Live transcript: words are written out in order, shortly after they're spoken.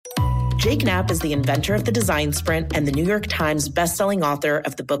Jake Knapp is the inventor of the Design Sprint and the New York Times bestselling author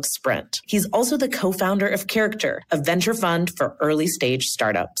of the book Sprint. He's also the co-founder of Character, a venture fund for early-stage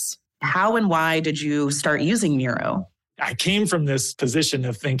startups. How and why did you start using Miro? I came from this position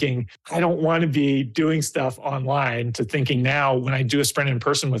of thinking, I don't want to be doing stuff online, to thinking now when I do a sprint in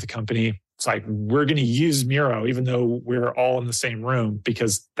person with a company, it's like, we're going to use Miro, even though we're all in the same room,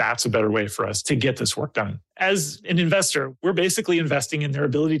 because that's a better way for us to get this work done. As an investor, we're basically investing in their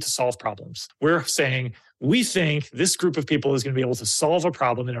ability to solve problems. We're saying, we think this group of people is going to be able to solve a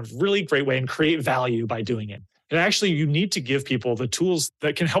problem in a really great way and create value by doing it. And actually, you need to give people the tools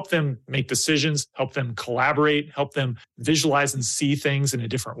that can help them make decisions, help them collaborate, help them visualize and see things in a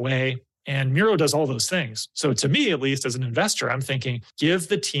different way. And Miro does all those things. So to me, at least as an investor, I'm thinking, give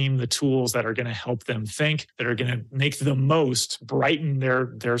the team the tools that are going to help them think, that are going to make the most, brighten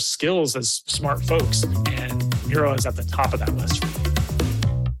their skills as smart folks. And Miro is at the top of that list.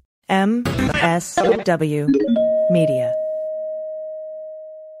 MSW Media.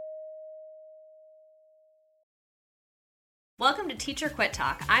 Welcome to Teacher Quit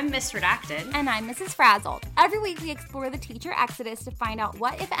Talk. I'm Miss Redacted. And I'm Mrs. Frazzled. Every week we explore the teacher exodus to find out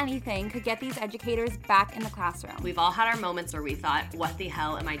what, if anything, could get these educators back in the classroom. We've all had our moments where we thought, what the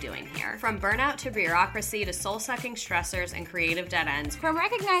hell am I doing here? From burnout to bureaucracy to soul-sucking stressors and creative dead ends. From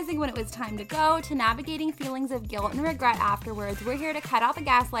recognizing when it was time to go to navigating feelings of guilt and regret afterwards, we're here to cut out the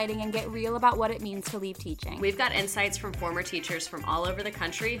gaslighting and get real about what it means to leave teaching. We've got insights from former teachers from all over the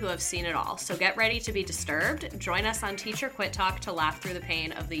country who have seen it all. So get ready to be disturbed. Join us on Teacher Quit Talk to laugh through the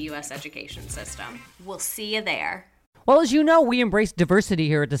pain of the U.S. education system. We'll see you there. Well, as you know, we embrace diversity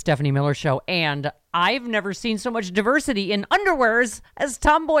here at the Stephanie Miller Show, and I've never seen so much diversity in underwears as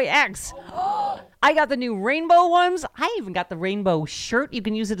Tomboy X. I got the new rainbow ones. I even got the rainbow shirt. You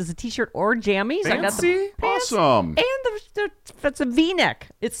can use it as a t-shirt or jammies. Fancy? I got the pants Awesome. And it's a V-neck.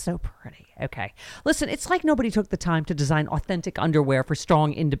 It's so pretty. Okay. Listen, it's like nobody took the time to design authentic underwear for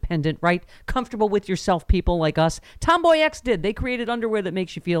strong, independent, right? Comfortable with yourself people like us. Tomboy X did. They created underwear that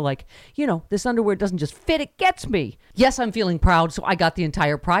makes you feel like, you know, this underwear doesn't just fit, it gets me. Yes, I'm feeling proud, so I got the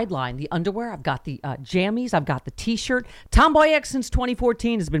entire Pride line. The underwear, I've got the jammies, I've got the t-shirt. Tomboy X since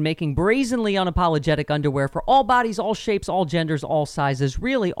 2014 has been making brazenly unapologetic underwear for all bodies, all shapes, all genders, all sizes.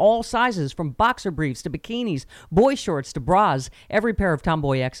 Really, all sizes, from boxer briefs to bikinis, boy shorts to bras. Every pair of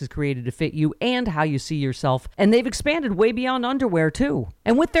Tomboy X is created to fit you and how you see yourself. And they've expanded way beyond underwear, too.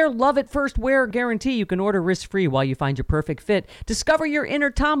 And with their love at first wear guarantee, you can order risk-free while you find your perfect fit. Discover your inner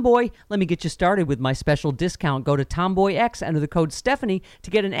tomboy. Let me get you started with my special discount. Go to Tomboy X, enter the code Stephanie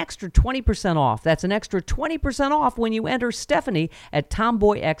to get an extra 20% off. That's an extra 20% off when you enter Stephanie at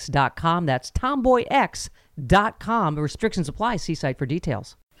tomboyx.com. That's tomboyx.com. Restrictions apply. See site for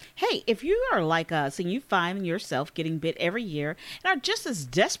details. Hey, if you are like us and you find yourself getting bit every year and are just as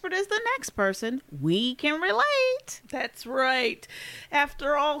desperate as the next person, we can relate. That's right.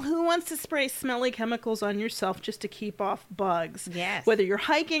 After all, who wants to spray smelly chemicals on yourself just to keep off bugs? Yes. Whether you're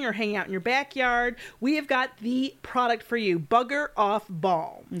hiking or hanging out in your backyard, we have got the product for you, Bugger Off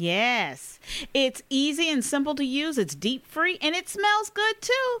Balm. Yes. It's easy and simple to use. It's deep free and it smells good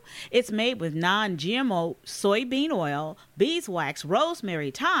too. It's made with non-GMO soybean oil, beeswax,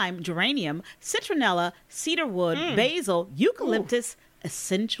 rosemary, thyme, geranium, citronella, cedarwood, basil, eucalyptus,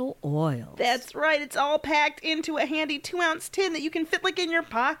 essential oils. That's right. It's all packed into a handy 2-ounce tin that you can fit like in your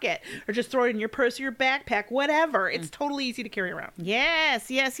pocket or just throw it in your purse or your backpack, whatever. It's totally easy to carry around. Yes.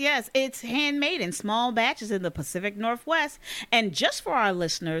 It's handmade in small batches in the Pacific Northwest. And just for our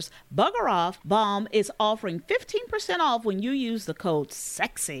listeners, Bugger Off Balm is offering 15% off when you use the code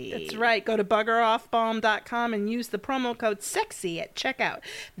SEXY. That's right. Go to buggeroffbalm.com and use the promo code SEXY at checkout.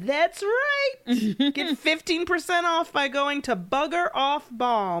 That's right. Get 15% off by going to buggeroffbalm.com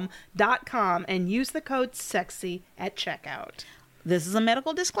and use the code SEXY at checkout. This is a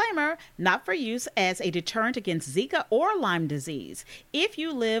medical disclaimer, not for use as a deterrent against Zika or Lyme disease. If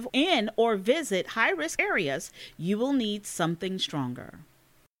you live in or visit high-risk areas, you will need something stronger.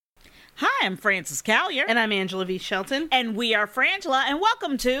 Hi, I'm Frances Callier. And I'm Angela V. Shelton. And we are Frangela, and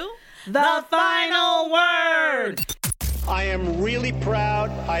welcome to The Final Word. I am really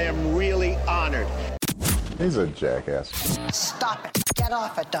proud. I am really honored. He's a jackass. Stop it. Get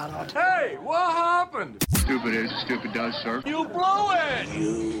off it, Donald. Hey, what happened? Stupid is, stupid does, sir. You blow it!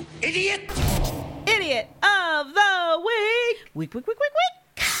 You idiot! Idiot of the week. Week.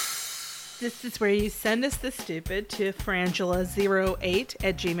 This is where you send us the stupid to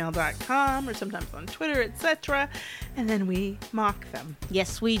frangela08@gmail.com or sometimes on Twitter, etc. And then we mock them.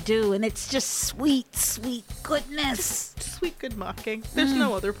 Yes, we do. And it's just sweet, sweet goodness. Just sweet, good mocking. There's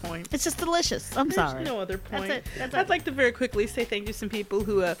no other point. It's just delicious. I'm sorry. There's no other point. That's it. I'd like to very quickly say thank you to some people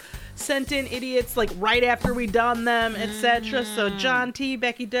who sent in idiots like right after we done them, etc. So John T,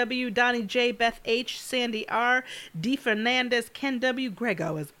 Becky W, Donnie J, Beth H, Sandy R, D Fernandez, Ken W,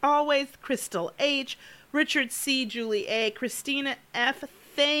 Grego as always, Crystal H, Richard C, Julie A, Christina F.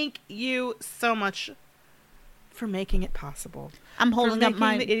 Thank you so much for making it possible. I'm holding up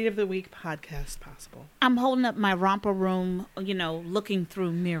my the Idiot of the Week podcast possible. I'm holding up my romper room, looking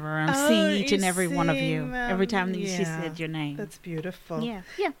through mirror. I'm seeing each and every one of you every time that she said your name. That's beautiful. Yeah.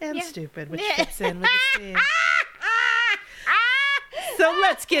 And stupid, which fits in with the theme. So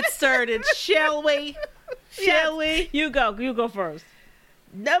let's get started, shall we? Shall we? You go first.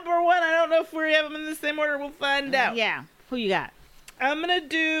 Number one, I don't know if we have them in the same order. We'll find out. Yeah. Who you got? I'll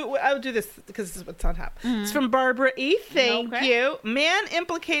do this because this is what's on top. It's from Barbara E. Thank you. Man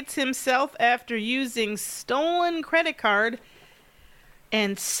implicates himself after using stolen credit card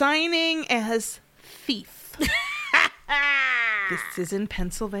and signing as thief. This is in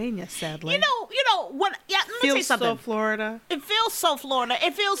Pennsylvania, sadly. Let me tell you something. So Florida. It feels so Florida.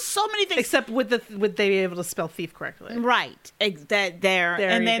 It feels so many things. Except would they be able to spell thief correctly? Right. There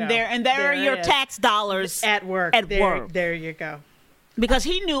are your tax dollars at work. There you go. Because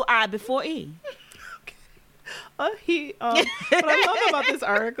he knew I before E. What I love about this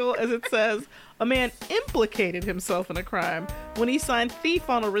article is it says a man implicated himself in a crime when he signed thief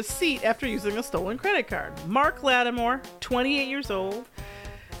on a receipt after using a stolen credit card. Mark Lattimore, 28 years old.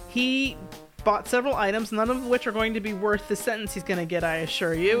 He bought several items, none of which are going to be worth the sentence he's going to get, I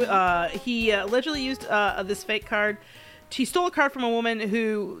assure you. He allegedly used this fake card. He stole a card from a woman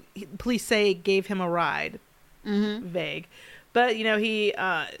who police say gave him a ride. Vague. But, he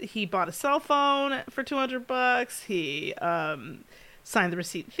bought a cell phone for $200. He signed the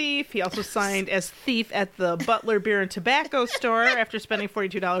receipt thief. He also signed as thief at the Butler Beer and Tobacco store after spending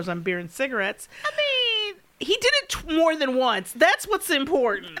 $42 on beer and cigarettes. I mean, he did it more than once. That's what's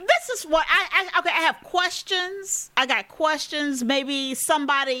important. This is what I have questions. I got questions. Maybe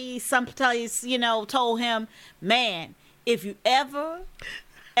somebody someplace, told him, man, if you ever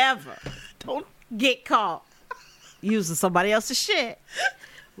don't get caught using somebody else's shit,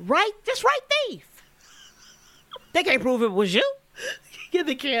 just write thief. They can't prove it was you. Yeah,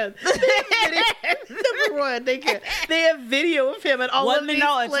 they can. Number one, they can. They have video of him at all of these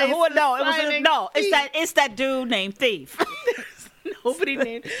places. It's that dude named Thief. Nobody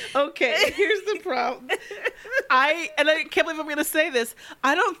named. Okay, here's the problem. I can't believe I'm going to say this.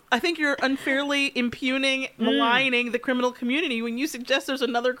 I think you're unfairly impugning, maligning the criminal community when you suggest there's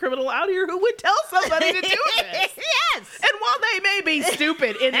another criminal out here who would tell somebody to do this. Yes. And while they may be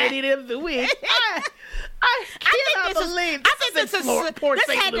stupid in Idiot of the Week, I cannot believe this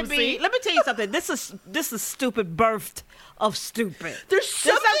had to be. Let me tell you something. This is stupid birthed of stupid. There's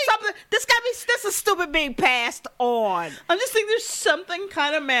something. This is stupid being passed on. I'm just thinking there's something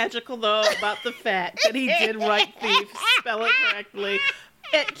kind of magical though about the fact that he did write thief, spell it correctly,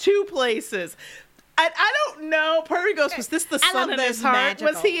 at two places. I don't know. Part of me goes, was this the sun in his heart?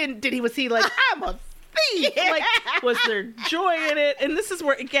 Magical. Was he like, I'm a thief? Like, was there joy in it? And this is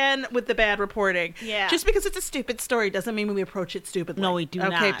where, again, with the bad reporting. Yeah. Just because it's a stupid story doesn't mean we approach it stupidly. No, we do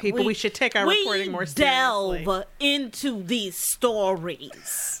not. Okay, people, we should take our reporting more seriously. We delve into these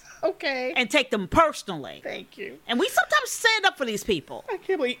stories. Okay. And take them personally. Thank you. And we sometimes stand up for these people. I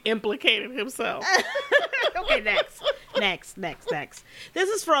can't believe he implicated himself. Okay, next. This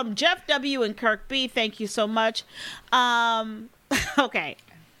is from Jeff W. and Kirk B. Thank you so much. Okay.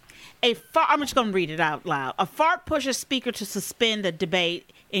 I'm just going to read it out loud. A fart pushes speaker to suspend a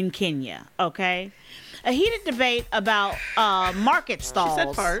debate in Kenya. Okay. A heated debate about market stalls. She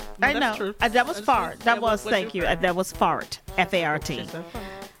said fart. No, I know. That's true. That was fart. Thank you. That was fart. F-A-R-T.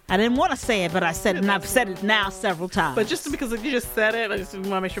 I didn't want to say it, but I said it, and I've said it now several times. But just because you just said it, I just want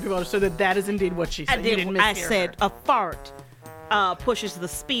to make sure people understood that is indeed what she said. I said a fart pushes the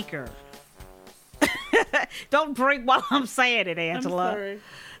speaker. Don't drink while I'm saying it, Angela. I'm sorry.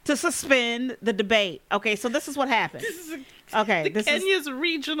 To suspend the debate. Okay, so this is what happened. Kenya's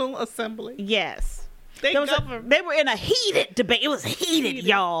Regional Assembly. Yes. They were in a heated debate. It was heated,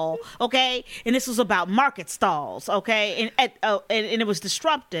 y'all. Okay, and this was about market stalls. Okay, and it was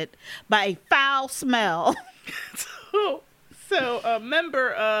disrupted by a foul smell. So,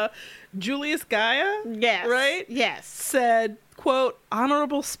 member Julius Gaia, yes, right? Yes, said, quote,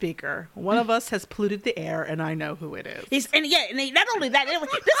 "Honorable Speaker, one of us has polluted the air, and I know who it is." Not only that, this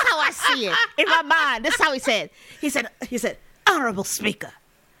is how I see it in my mind. This is how he said. He said, "Honorable Speaker,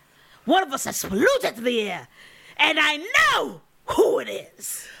 one of us has polluted the air, and I know who it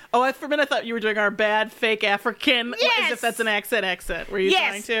is." Oh, for a minute I thought you were doing our bad fake African. Yes. As if that's an accent. Were you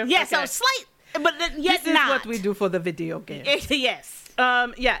trying to? Yes, okay. so slight, but yet this not. is what we do for the video game. Yes.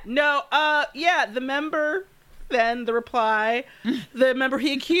 The member, then the reply, the member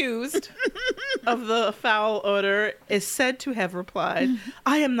he accused of the foul odor is said to have replied,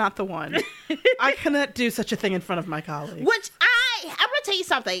 "I am not the one. I cannot do such a thing in front of my colleague." Which I'm going to tell you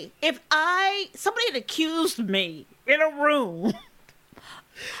something. If somebody had accused me in a room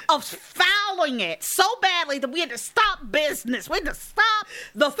of fouling it so badly that we had to stop business, we had to stop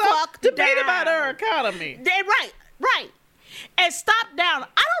debate down. about our economy. Right. And stop down.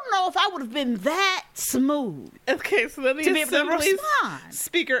 I don't know if I would have been that smooth. Okay, so then to be able to respond.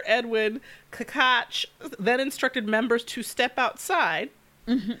 Speaker Edwin Kakach then instructed members to step outside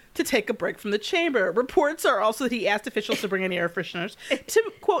to take a break from the chamber. Reports are also that he asked officials to bring in air fresheners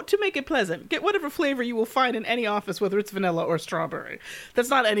to, quote, "to make it pleasant. Get whatever flavor you will find in any office, whether it's vanilla or strawberry." That's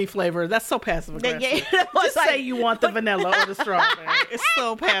not any flavor. That's so passive aggressive. Just say you want the vanilla or the strawberry. It's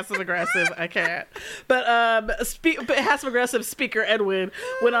so passive aggressive. I can't. But passive aggressive Speaker Edwin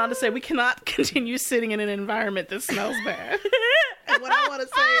went on to say, "We cannot continue sitting in an environment that smells bad." And what I want to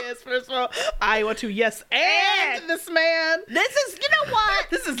say is, first of all, I want to and this man. This is, you know what?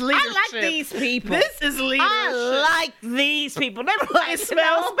 This is leadership. I like these people. This is leadership. I like these people. They it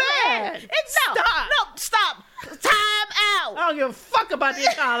smells bad. Stop. Time out. I don't give a fuck about the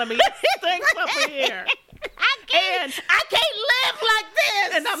economy. It stinks up in here. I can't live like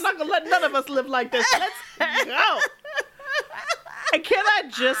this. And I'm not going to let none of us live like this. Let's go. And can I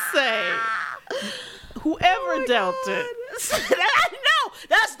just say, whoever dealt it. I know.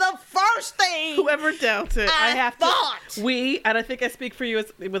 That's the first thing. Whoever dealt it. I have thought. And I think I speak for you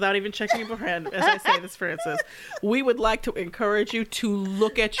without even checking beforehand as I say this, Francis. We would like to encourage you to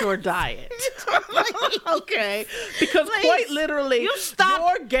look at your diet. Okay? Because quite literally, your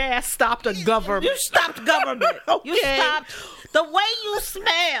gas stopped a government. You stopped government. Okay. You stopped the way you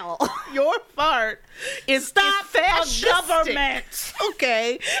smell. Your fart is a government.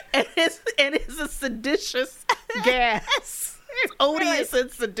 Okay? And it's a seditious gas. It's odious and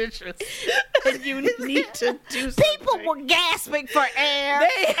seditious. And you need to do something. People were gasping for air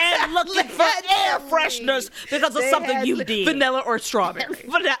and looking for air fresheners because of something you did. Vanilla or strawberry.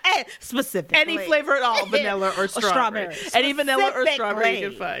 Specifically. Any flavor at all, vanilla or strawberry. Any vanilla or strawberry you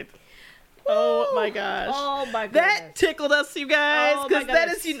can find. Oh my gosh. Oh my goodness. That tickled us, you guys. Because that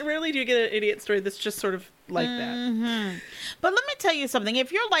is, really, do you get an idiot story that's just sort of like that. But let me tell you something.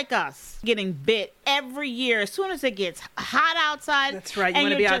 If you're like us, getting bit every year, as soon as it gets hot outside. That's right. You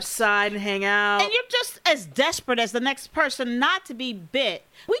want to be outside and hang out. And you're just as desperate as the next person not to be bit.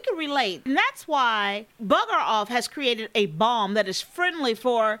 We can relate. And that's why Bugger Off has created a balm that is friendly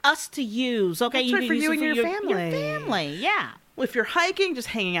for us to use. Okay, That's right, for you and your family. Your family, yeah. If you're hiking, just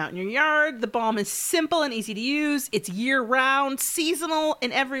hanging out in your yard, the balm is simple and easy to use. It's year-round, seasonal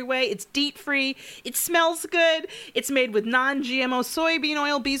in every way. It's DEET-free. It smells good. It's made with non-GMO soybean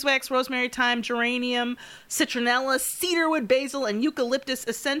oil, beeswax, rosemary, thyme, geranium, citronella, cedarwood, basil, and eucalyptus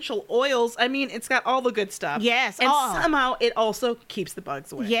essential oils. I mean, it's got all the good stuff. Yes. And somehow it also keeps the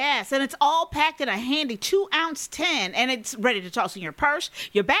bugs away. Yes, and it's all packed in a handy 2-ounce tin, and it's ready to toss in your purse,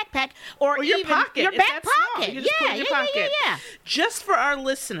 your backpack, or your even pocket. your back pocket. You just put it in your pocket. Yeah. Just for our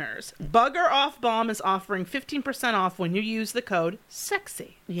listeners, Bugger Off Balm is offering 15% off when you use the code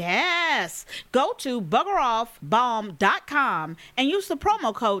SEXY. Yes. Go to buggeroffbalm.com and use the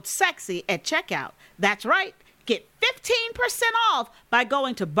promo code SEXY at checkout. That's right. Get 15% off by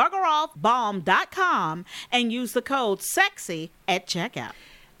going to buggeroffbalm.com and use the code SEXY at checkout.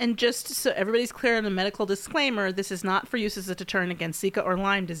 And just so everybody's clear on the medical disclaimer, this is not for use as a deterrent against Zika or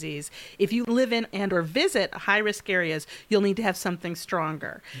Lyme disease. If you live in and or visit high-risk areas, you'll need to have something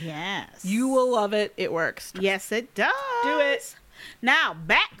stronger. Yes. You will love it. It works. Yes, it does. Do it. Now,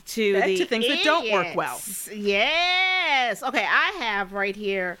 back to things that don't work well. Yes. Okay, I have right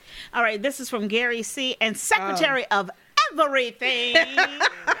here. All right, this is from Gary C. and Secretary of Everything,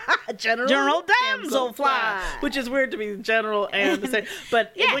 General Damselfly. Which is weird to be general and to say,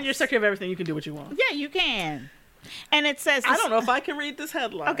 but when you're Secretary of Everything, you can do what you want. Yeah, you can. And it says... I don't know if I can read this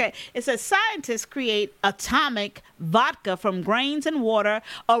headline. Okay. It says, scientists create atomic vodka from grains and water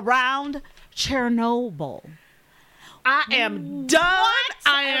around Chernobyl. I am done.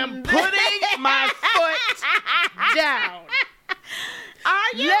 I am putting my foot down.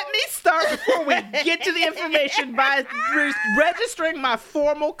 you? Let me start before we get to the information by registering my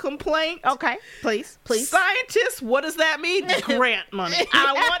formal complaint. Okay, please. Scientists, what does that mean? Grant money.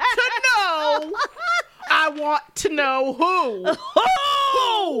 I want to know who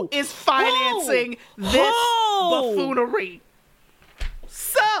is financing this buffoonery.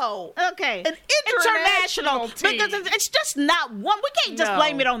 So, okay, an international team. because it's just not one. We can't just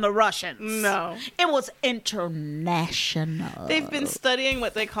blame it on the Russians. No, it was international. They've been studying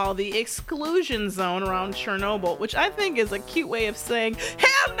what they call the exclusion zone around Chernobyl, which I think is a cute way of saying,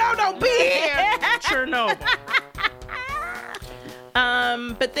 hell no, don't be here, Chernobyl.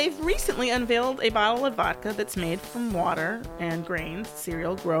 But they've recently unveiled a bottle of vodka that's made from water and grains,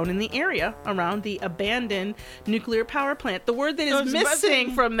 cereal grown in the area around the abandoned nuclear power plant. The word that is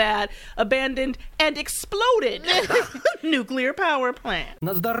missing from that, abandoned and exploded nuclear power plant.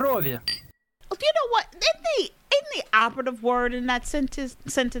 На здоровье. Do you know what? Isn't the operative word in that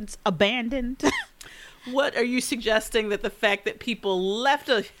sentence abandoned? What are you suggesting, that the fact that people left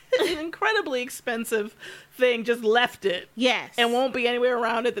an incredibly expensive thing, just left it? Yes. And won't be anywhere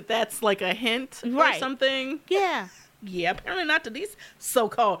around it, that's like a hint or something? Yeah. Yeah, apparently not to these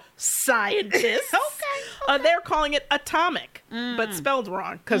so-called scientists. Okay. They're calling it atomic, but spelled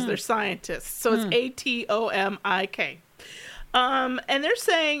wrong because they're scientists. So it's ATOMIK. And they're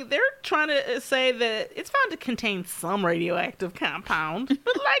trying to say that it's found to contain some radioactive compound,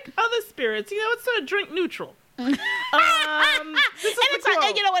 but like other spirits, it's sort of drink neutral. This is it's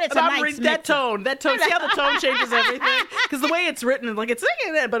like, you know what? It's a nice that tone. See how the tone changes everything? Because the way it's written, like it's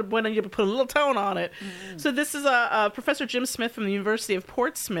saying that, but when you put a little tone on it. So this is Professor Jim Smith from the University of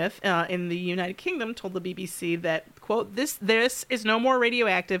Portsmouth in the United Kingdom told the BBC that, quote, this is no more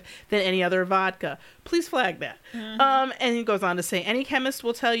radioactive than any other vodka. Please flag that. And he goes on to say, any chemist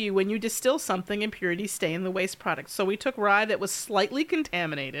will tell you when you distill something, impurities stay in the waste product. So we took rye that was slightly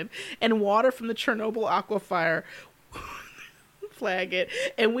contaminated and water from the Chernobyl aquifer, flag it,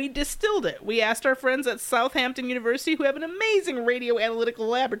 and we distilled it. We asked our friends at Southampton University, who have an amazing radio analytical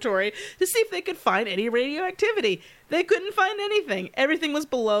laboratory, to see if they could find any radioactivity. They couldn't find anything. Everything was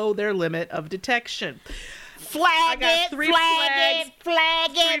below their limit of detection. Flag it.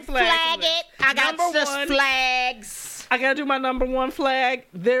 I got just flags. I gotta do my number one flag.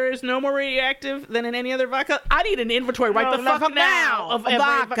 There is no more radioactive than in any other vodka. I need an inventory right the fuck now of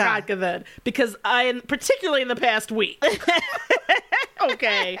every vodka then, because particularly in the past week.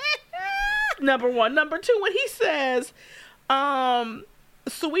 Okay. Number one. Number two, when he says,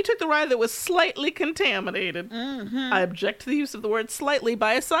 so we took the rye that was slightly contaminated. I object to the use of the word slightly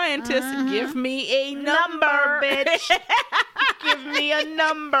by a scientist. Give me a number, bitch. Give me a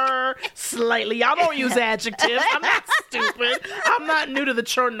number. Slightly. Y'all don't use adjectives. I'm not stupid. I'm not new to the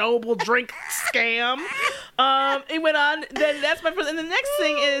Chernobyl drink scam. It went on. That's my first. And the next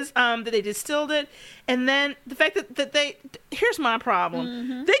thing is that they distilled it. And then the fact that they, here's my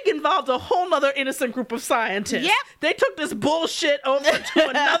problem. They involved a whole nother innocent group of scientists. Yep. They took this bullshit over to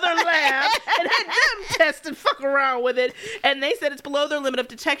another lab and had them test and fuck around with it. And they said it's below their limit of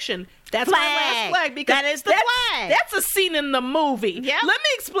detection. That's my last flag, because that is the flag. That's a scene in the movie. Yep. Let me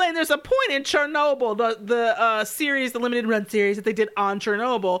explain. There's a point in Chernobyl, the series, the limited run series that they did on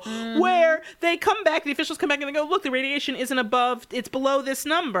Chernobyl, where they come back, the officials come back and they go, look, the radiation isn't above, it's below this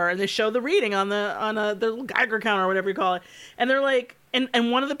number. And they show the reading on their little Geiger counter or whatever you call it. And they're like,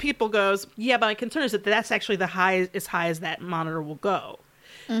 and one of the people goes, yeah, but my concern is that that's actually as high as that monitor will go.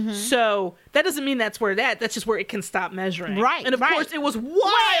 So that doesn't mean that's where that's just where it can stop measuring. Right. And of course it was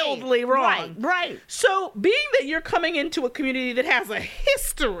wildly wrong. Right. So being that you're coming into a community that has a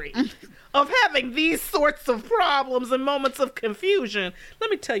history of having these sorts of problems and moments of confusion, let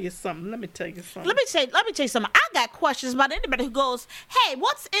me tell you something. Let me tell you something. Let me tell you something. I got questions about anybody who goes, hey,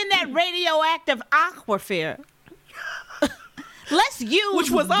 what's in that radioactive aquifer? Let's use which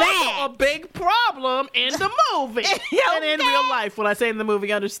was that. Also a big problem in the movie. And in real life. When I say in the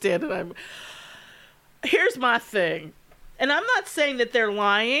movie, understand it. Here's my thing. And I'm not saying that they're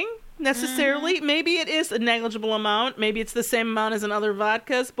lying necessarily. Maybe it is a negligible amount. Maybe it's the same amount as in other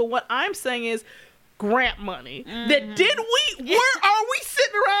vodkas. But what I'm saying is grant money. That are we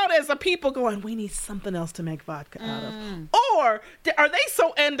sitting around as a people going, we need something else to make vodka out of? Or are they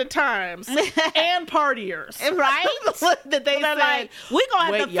so end of times and partiers? Right? That they said, like, we're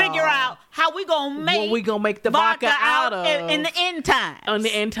going to have to figure out how we going to make what we gonna make the vodka out of in the end times. In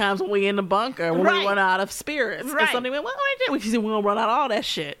the end times when we in the bunker, when we run out of spirits. Right. And somebody went, well, we said we're going to run out of all that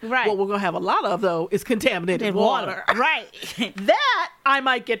shit. Right. What we're going to have a lot of, though, is contaminated water. Right. That I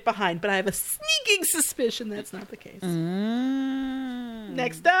might get behind, but I have a sneaking suspicion that's not the case.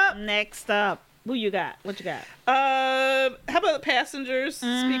 Next up. Who you got? What you got? How about the passengers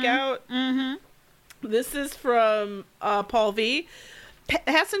speak out? This is from Paul V.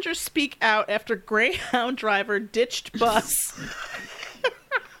 Passengers speak out after Greyhound driver ditched bus.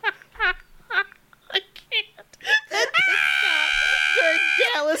 I can't. During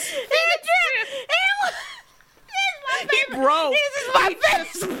Dallas. He broke. This is my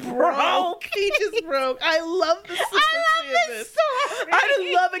best broke. He just broke. I love the simplicity of this.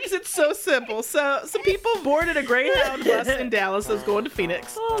 I love it because it's so simple. So some people boarded a Greyhound bus in Dallas that was going to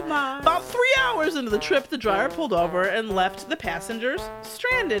Phoenix. Oh my! About 3 hours into the trip, the driver pulled over and left the passengers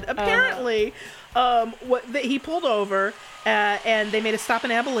stranded. Apparently, he pulled over. And they made a stop in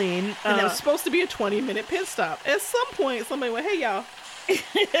Abilene, and that was supposed to be a 20-minute pit stop. At some point, somebody went, "Hey, y'all, is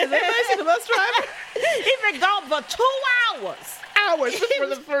anybody see the bus driver?" He's been gone for 2 hours. Hours before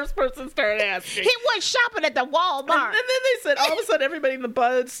the first person started asking. He went shopping at the Walmart. And then they said, all of a sudden, everybody in the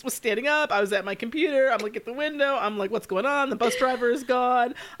bus was standing up. I was at my computer. I'm looking at the window. I'm like, what's going on? The bus driver is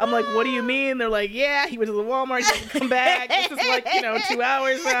gone. I'm like, what do you mean? They're like, yeah, he went to the Walmart. He didn't come back. This is like, 2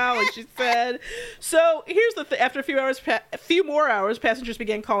 hours now, like she said. So here's the thing. After a few more hours, passengers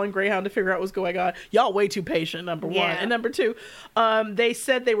began calling Greyhound to figure out what was going on. Y'all way too patient, number one. And number two, they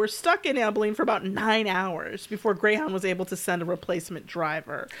said they were stuck in Abilene for about 9 hours before Greyhound was able to send a replacement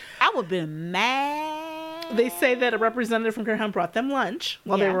driver. I would have been mad. They say that a representative from Greyhound brought them lunch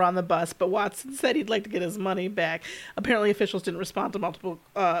while they were on the bus, but Watson said he'd like to get his money back. Apparently, officials didn't respond to multiple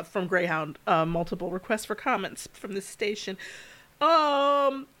requests for comments from this station.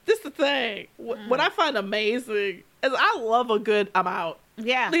 This is the thing. What I find amazing is I love a good I'm out.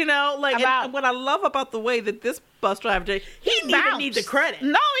 Yeah. And what I love about the way that this bus driver did, he didn't even need the credit.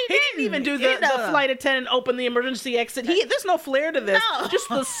 No, he didn't even do the flight attendant open the emergency exit. There's no flair to this. No. Just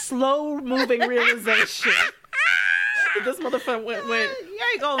the slow moving realization. That this motherfucker went. You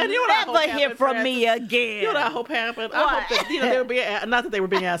ain't gonna never hear from me again. You know what I hope happened? I hope that they would be not that they were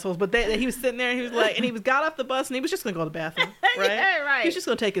being assholes, but he was sitting there and he was like, and he got off the bus and he was just gonna go to the bathroom, right? Yeah, right. He was just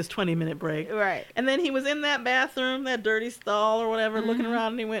gonna take his 20-minute break, right? And then he was in that bathroom, that dirty stall or whatever, looking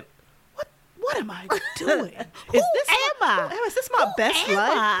around, and he went, "What am I doing? Is this my best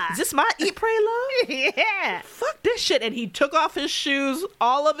life? Is this my eat, pray, love? Yeah. Fuck this shit." And he took off his shoes,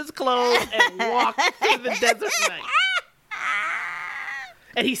 all of his clothes, and walked through the desert night.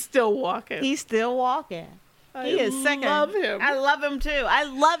 And he's still walking. He is second. I love him. I love him too. I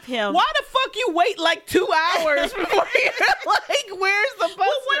love him. Why the fuck you wait like 2 hours before you're like, where's the bus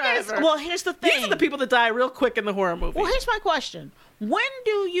driver? Well, here's the thing. These are the people that die real quick in the horror movie. Well, here's my question.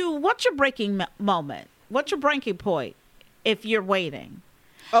 What's your breaking moment? What's your breaking point if you're waiting?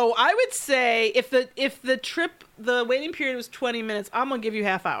 Oh, I would say if the waiting period was 20 minutes, I'm going to give you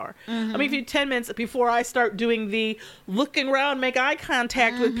half hour. I'm going to give you 10 minutes before I start doing the looking around, make eye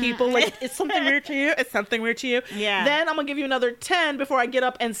contact with people. Like, is something weird to you? Is something weird to you? Yeah. Then I'm going to give you another 10 before I get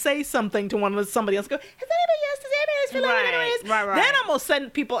up and say something to somebody else. Go, has anybody else? Does anybody else feel like anybody else? Right. Then I'm going to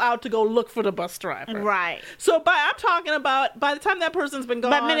send people out to go look for the bus driver. Right. So I'm talking about by the time that person's been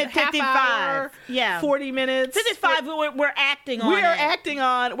gone, by minute 55. Hour, 40 minutes. 55, we're acting on it. We are acting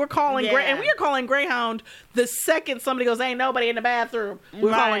on. We're calling and we are calling Greyhound the second somebody goes, ain't nobody in the bathroom. We're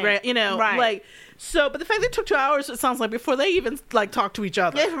calling Greyhound, like, so, but the fact that it took 2 hours, it sounds like before they even like talk to each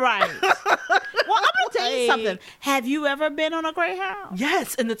other. Right. Well, I'm gonna tell you something. Have you ever been on a Greyhound?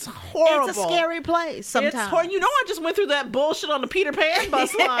 Yes, and it's horrible. It's a scary place sometimes. It's horrible. I just went through that bullshit on the Peter Pan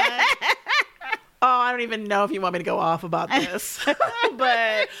bus line. Oh, I don't even know if you want me to go off about this.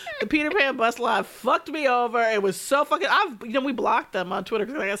 But the Peter Pan bus line fucked me over. It was so fucking... we blocked them on Twitter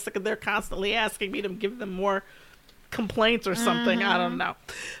because I guess they're constantly asking me to give them more complaints or something. I don't know.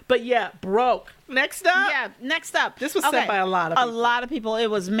 But yeah, broke. Next up. This was said by a lot of people. A lot of people.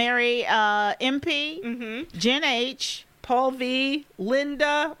 It was Mary MP, Jen H., Paul V,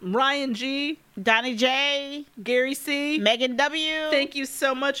 Linda, Ryan G, Donnie J, Gary C, Megan W. Thank you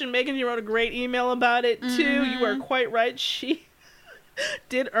so much. And Megan, you wrote a great email about it too. You are quite right. She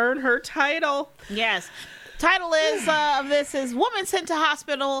did earn her title. Yes. Title of this is Woman Sent to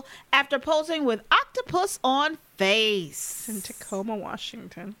Hospital After Posing with Octopus on Face. In Tacoma,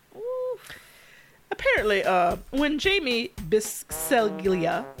 Washington. Ooh. Apparently, when Jamie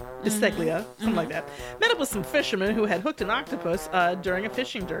Bisceglia, something like that, met up with some fishermen who had hooked an octopus during a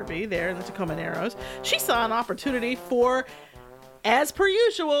fishing derby there in the Tacoma Narrows, she saw an opportunity for, as per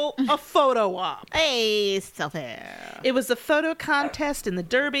usual, a photo op. Hey, still there. It was a photo contest in the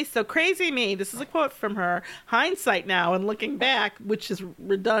derby, so crazy me. This is a quote from her. Hindsight now and looking back, which is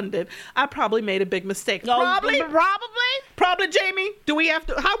redundant, I probably made a big mistake. Probably, Jamie. Do we have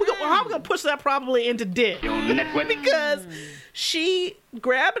to? How we gonna push that probably into dick? Because she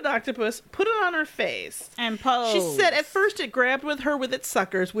grabbed an octopus, put it on her face, and posed. She said at first it grabbed her with its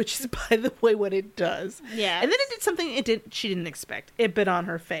suckers, which is, by the way, what it does. Yeah. And then it did something she didn't expect. It bit on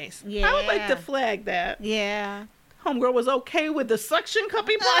her face. Yeah. I would like to flag that. Yeah. Homegirl was okay with the suction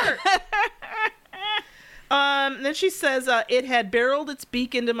cuppy part. Then she says it had barreled its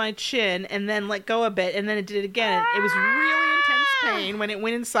beak into my chin and then let go a bit, and then it did it again. It was really intense pain when it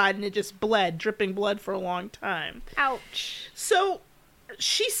went inside, and it just bled, dripping blood for a long time. Ouch. So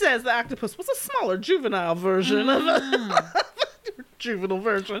she says the octopus was a smaller, juvenile version of a juvenile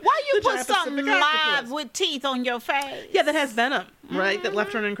version. Why you The put giant something Pacific octopus. live with teeth on your face? Yeah, that has venom, right? That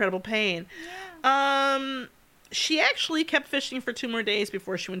left her in incredible pain. Yeah. She actually kept fishing for 2 more days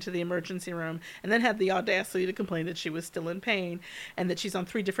before she went to the emergency room, and then had the audacity to complain that she was still in pain and that she's on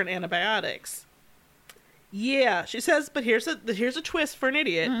 3 different antibiotics. Yeah, she says, but here's a twist for an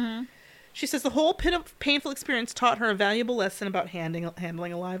idiot. Mm-hmm. She says the whole painful experience taught her a valuable lesson about handling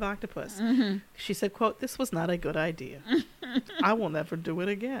a live octopus. Mm-hmm. She said, quote, "This was not a good idea. I will never do it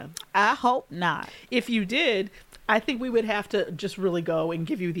again." I hope not. If you did, I think we would have to just really go and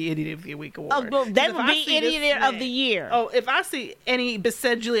give you the Idiot of the Week award. Oh, well, that would be Idiot of the Year. Oh, if I see any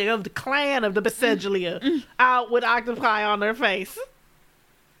Bessegelia of the clan of the Bessegelia out with octopi on their face.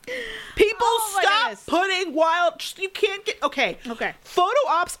 People stop putting you can't get, okay. Photo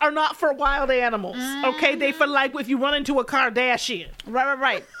ops are not for wild animals, okay? They for like if you run into a Kardashian.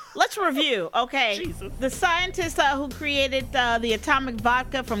 Right. Let's review, okay? Jesus. The scientist who created the atomic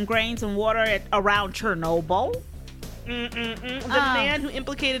vodka from grains and water around Chernobyl. The man who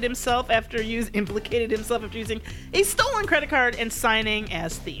implicated himself after using a stolen credit card and signing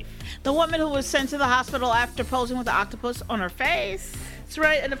as thief. The woman who was sent to the hospital after posing with the octopus on her face. That's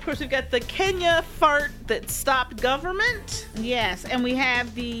right, and of course we've got the Kenya fart that stopped government. Yes, and we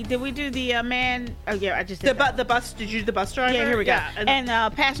have did we do the man? Oh yeah, I just did the bus. Did you do the bus driver? Yeah, here we go. And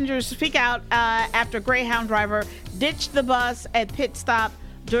passengers speak out after Greyhound driver ditched the bus at pit stop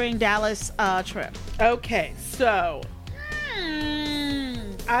during Dallas trip. Okay, so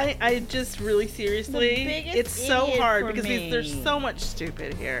I just really seriously, it's so hard because there's so much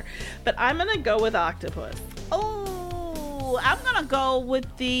stupid here, but I'm gonna go with octopus. Oh, I'm gonna go with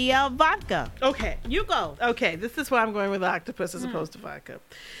the vodka. Okay, you go. Okay, this is why I'm going with octopus as opposed to vodka,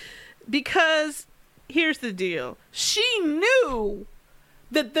 because here's the deal: she knew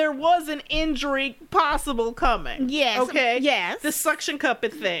that there was an injury possible coming. Yes. Okay? Yes. The suction cup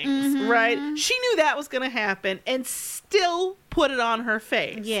of things, right? She knew that was going to happen and still put it on her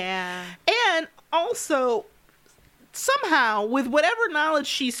face. Yeah. And also, somehow, with whatever knowledge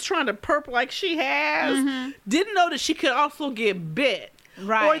she's trying to perp like she has, didn't know that she could also get bit.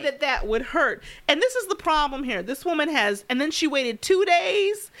 Right. Or that would hurt. And this is the problem here. This woman and then she waited 2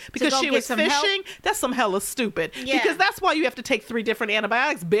 days because she was fishing. Help? That's some hella stupid. Yeah. Because that's why you have to take 3 different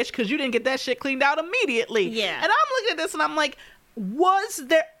antibiotics, bitch, because you didn't get that shit cleaned out immediately. Yeah. And I'm looking at this and I'm like, was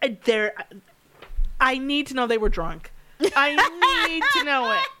there I need to know they were drunk. I need to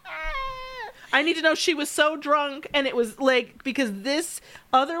know it. I need to know she was so drunk and it was like, because this,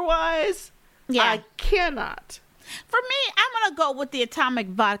 otherwise, I cannot. For me, I'm going to go with the atomic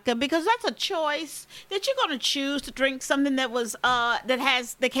vodka because that's a choice that you're going to choose to drink something that was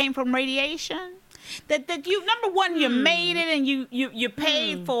that came from radiation. That you, number one, you made it and you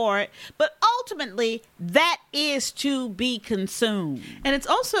paid for it, but ultimately that is to be consumed. And it's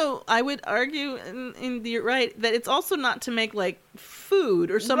also, I would argue, you're right, that it's also not to make like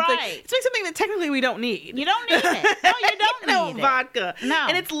food or something. Right. It's like something that technically we don't need. You don't need it. No, you don't need it. Vodka. No.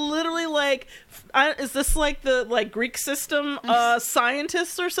 And it's literally like, is this like the Greek system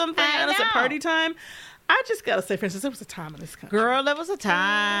scientists or something? I know. It's a party time. I just gotta say, for instance, there was a time in this country. Girl, there was a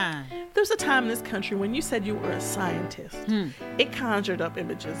time. There was a time in this country when you said you were a scientist. It conjured up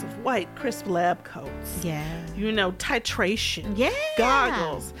images of white, crisp lab coats. Yeah. Titration. Yeah.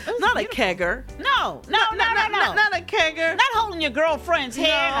 Goggles. Not a kegger. No. Not a kegger. Not holding your girlfriend's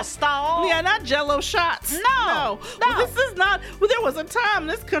hair in a stall. Yeah, not Jell-O shots. No. Well, this is not. Well, there was a time in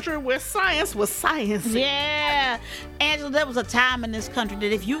this country where science was science. Yeah. Angela, there was a time in this country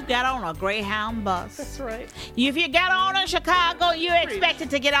that if you got on a Greyhound bus. That's right. If you got on in Chicago, you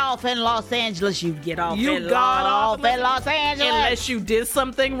expected to get off in Los Angeles. You get off in Los Angeles. Unless you did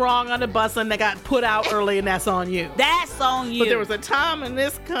something wrong on the bus and they got put out early, and that's on you. That's on you. But there was a time in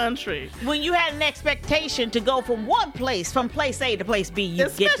this country when you had an expectation to go from place A to place B. You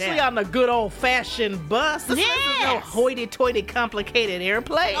especially get there. On the good old-fashioned bus. This is no hoity-toity complicated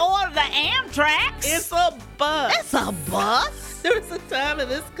airplane. Or the Amtrak. It's a bus. It's a bus. There was a time in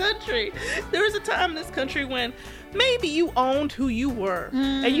this country when maybe you owned who you were.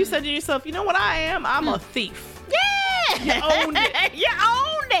 And you said to yourself, you know what I am? I'm a thief. Yeah! You owned it. You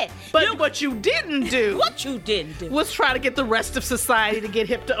owned it. But what you didn't do was try to get the rest of society to get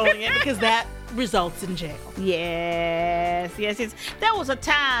hip to owning it, because that results in jail. Yes. There was a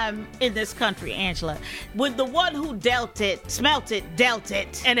time in this country, Angela, when the one who dealt it, smelt it, dealt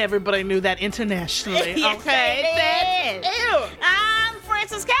it. And everybody knew that internationally. Yes, okay? they did. Ew. I'm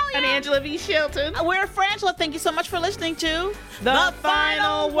Frances Callion. And Angela V. Shelton. We're Frangela. Thank you so much for listening to The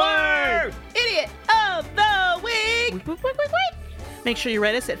Final Word. Idiot of the Week. Make sure you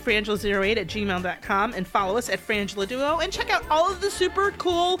write us at frangela08@gmail.com and follow us at Frangela Duo, and check out all of the super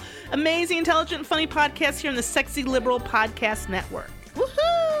cool, amazing, intelligent, funny podcasts here on the Sexy Liberal Podcast Network.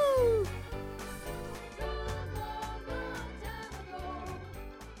 Woohoo!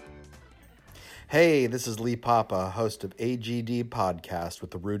 Hey, this is Lee Papa, host of AGD Podcast with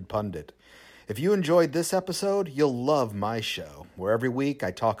The Rude Pundit. If you enjoyed this episode, you'll love my show, where every week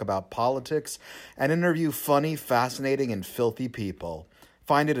I talk about politics and interview funny, fascinating, and filthy people.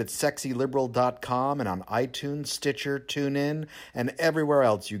 Find it at sexyliberal.com and on iTunes, Stitcher, TuneIn, and everywhere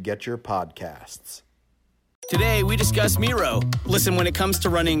else you get your podcasts. Today, we discuss Miro. Listen, when it comes to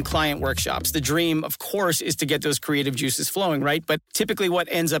running client workshops, the dream, of course, is to get those creative juices flowing, right? But typically what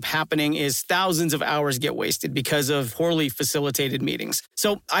ends up happening is thousands of hours get wasted because of poorly facilitated meetings.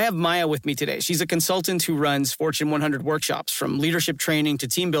 So I have Maya with me today. She's a consultant who runs Fortune 100 workshops, from leadership training to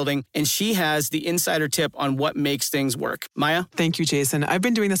team building, and she has the insider tip on what makes things work. Maya? Thank you, Jason. I've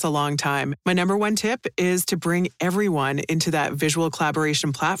been doing this a long time. My number one tip is to bring everyone into that visual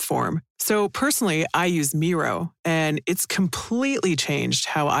collaboration platform. So personally, I use Miro, and it's completely changed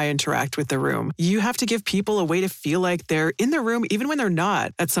how I interact with the room. You have to give people a way to feel like they're in the room even when they're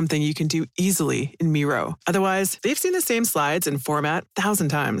not. That's something you can do easily in Miro. Otherwise, they've seen the same slides and format 1,000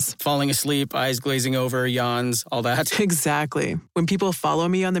 times. Falling asleep, eyes glazing over, yawns, all that. Exactly. When people follow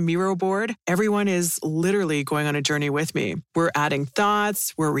me on the Miro board, everyone is literally going on a journey with me. We're adding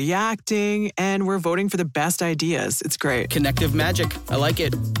thoughts, we're reacting, and we're voting for the best ideas. It's great. Connective magic. I like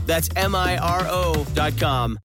it. That's MIRO.com.